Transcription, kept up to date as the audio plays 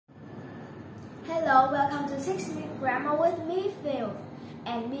Hello, welcome to 6-Minute Grammar with me, Phil,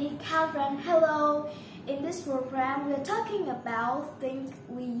 and me, Catherine. Hello. In this program, we're talking about things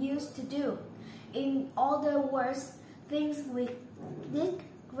we used to do. In other words, things we did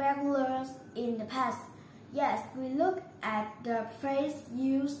regularly in the past. Yes, we look at the phrase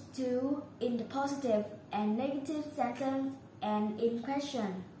used to in the positive and negative sentence and in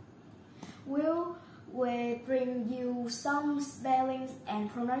question. Will bring you some spellings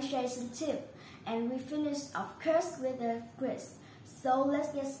and pronunciation tips, and we finish, of course, with a quiz. So let's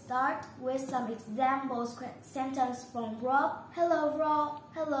get started with some examples sentence from Rob. Hello, Rob.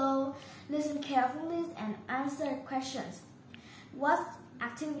 Hello. Listen carefully and answer questions. What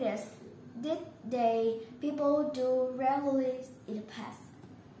activities did people do regularly in the past?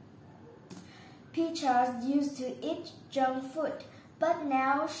 Peaches used to eat junk food, but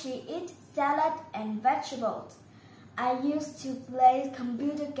now she eats salad and vegetables. I used to play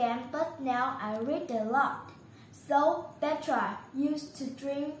computer games, but now I read a lot. So Petra used to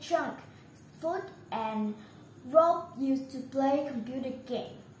drink junk food and Rob used to play computer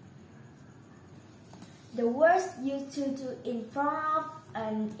games. The words used to do in front of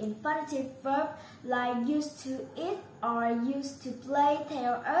an infinitive verb like used to eat or used to play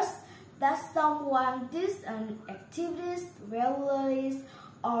tell us that someone did an activity regularly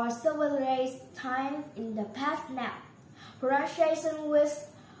or several times in the past now. Pronunciation with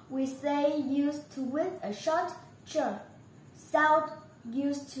we say used to with a short ch. Sound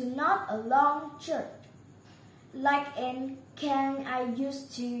used to not a long ch. Like in can I use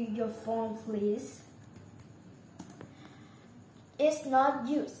to your phone please? It's not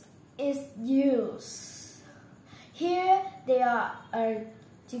use, it's use. Here they are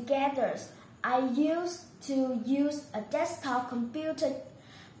together. I used to use a desktop computer,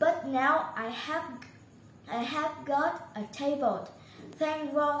 but now I have got a table.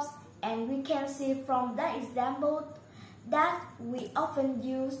 Thank Rob, and we can see from that example that we often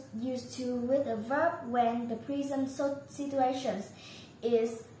use used to with a verb when the present situation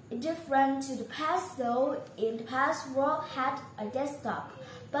is different to the past. So in the past, Rob had a desktop,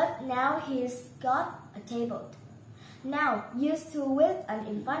 but now he's got a table. Now, used to with an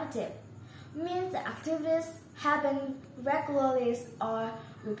infinitive means the activities happen regularly or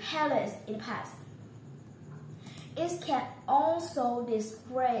repeatedly in the past. It can also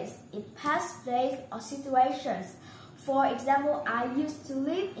disgrace in past days or situations. For example, I used to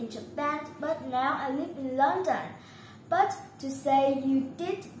live in Japan, but now I live in London. But to say you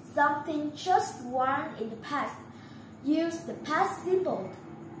did something just once in the past, use the past simple.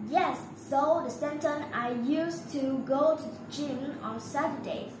 Yes, so the sentence I used to go to the gym on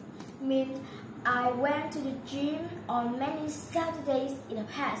Saturdays means I went to the gym on many Saturdays in the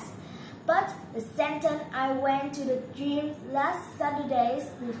past. But the sentence I went to the gym last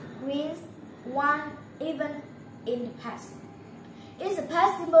Saturdays means one event in the past. It's a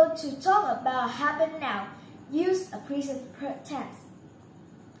past simple to talk about happen now. Use a present tense.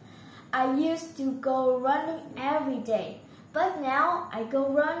 I used to go running every day, but now I go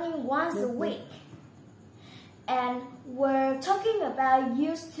running once a week. And we're talking about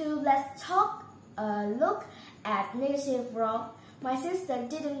used to. Let's look at negative verb. My sister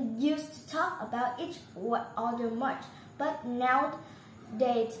didn't used to talk about each other much, but now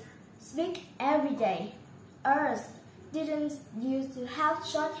they speak every day. Earth didn't used to have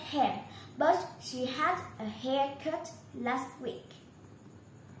short hair, but she had a haircut last week.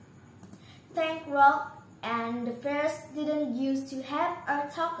 Thank Rob and the first didn't used to have a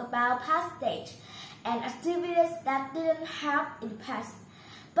talk about past stage and activities that didn't have in the past,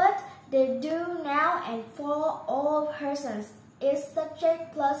 but they do now. And for all persons, is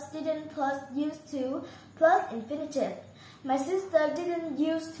subject plus didn't plus used to plus infinitive. My sister didn't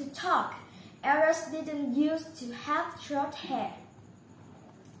used to talk. Eris didn't used to have short hair.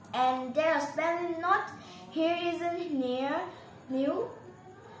 And there's spelling note. Here isn't near new.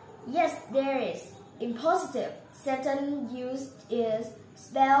 Yes, there is. In positive, sentence used is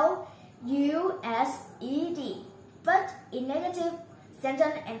spelled U-S-E-D. But in negative,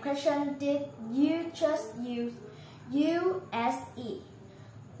 sentence and question did you just use U-S-E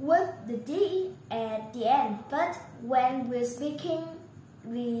with the D at the end, but when we're speaking,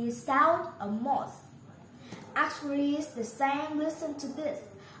 we sound a mouse. Actually, it's the same. Listen to this.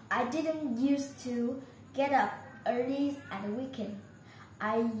 I didn't used to get up early at the weekend.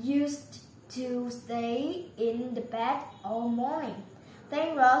 I used to stay in the bed all morning.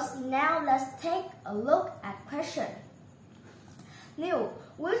 Thank Ross. Now let's take a look at question. Neil,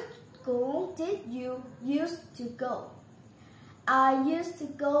 which school did you used to go? I used to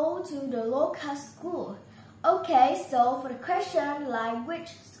go to the local school. Okay, so for the question like which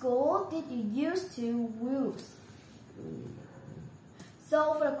school did you used to use?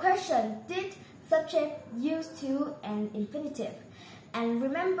 So for the question, did subject used to an infinitive. And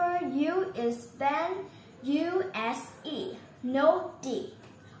remember, you is spelled U-S-E, no D.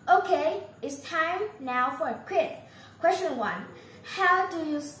 Okay, it's time now for a quiz. Question 1. How do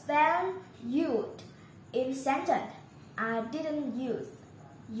you spell you'd in sentence? I didn't use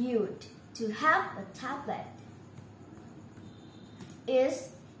you'd to have a tablet. Is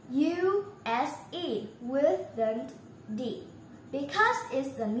U-S-E with the D because it's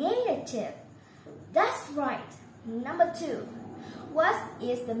the negative. That's right. Number 2. What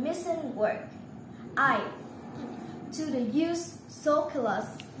is the missing word? I. To the use social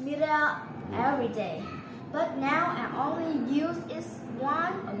media every day, but now I only use it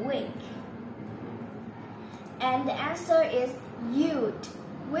once a week. And the answer is you'd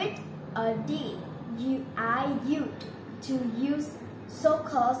with a D. I used to use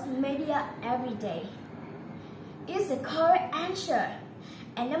social media every day. Is the correct answer.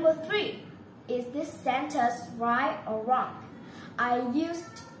 And number 3. Is this sentence right or wrong? I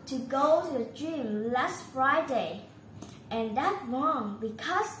used to go to the gym last Friday. And that's wrong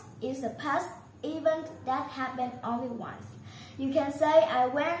because it's a past event that happened only once. You can say I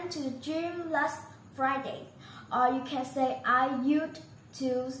went to the gym last Friday. Or you can say I used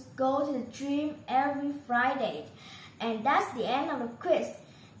to go to the gym every Friday. And that's the end of the quiz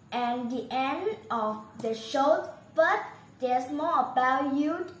and the end of the show. But there's more about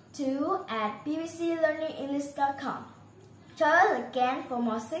you too at bbclearningenglish.com. Join us again for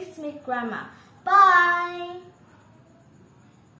more 6-minute grammar. Bye!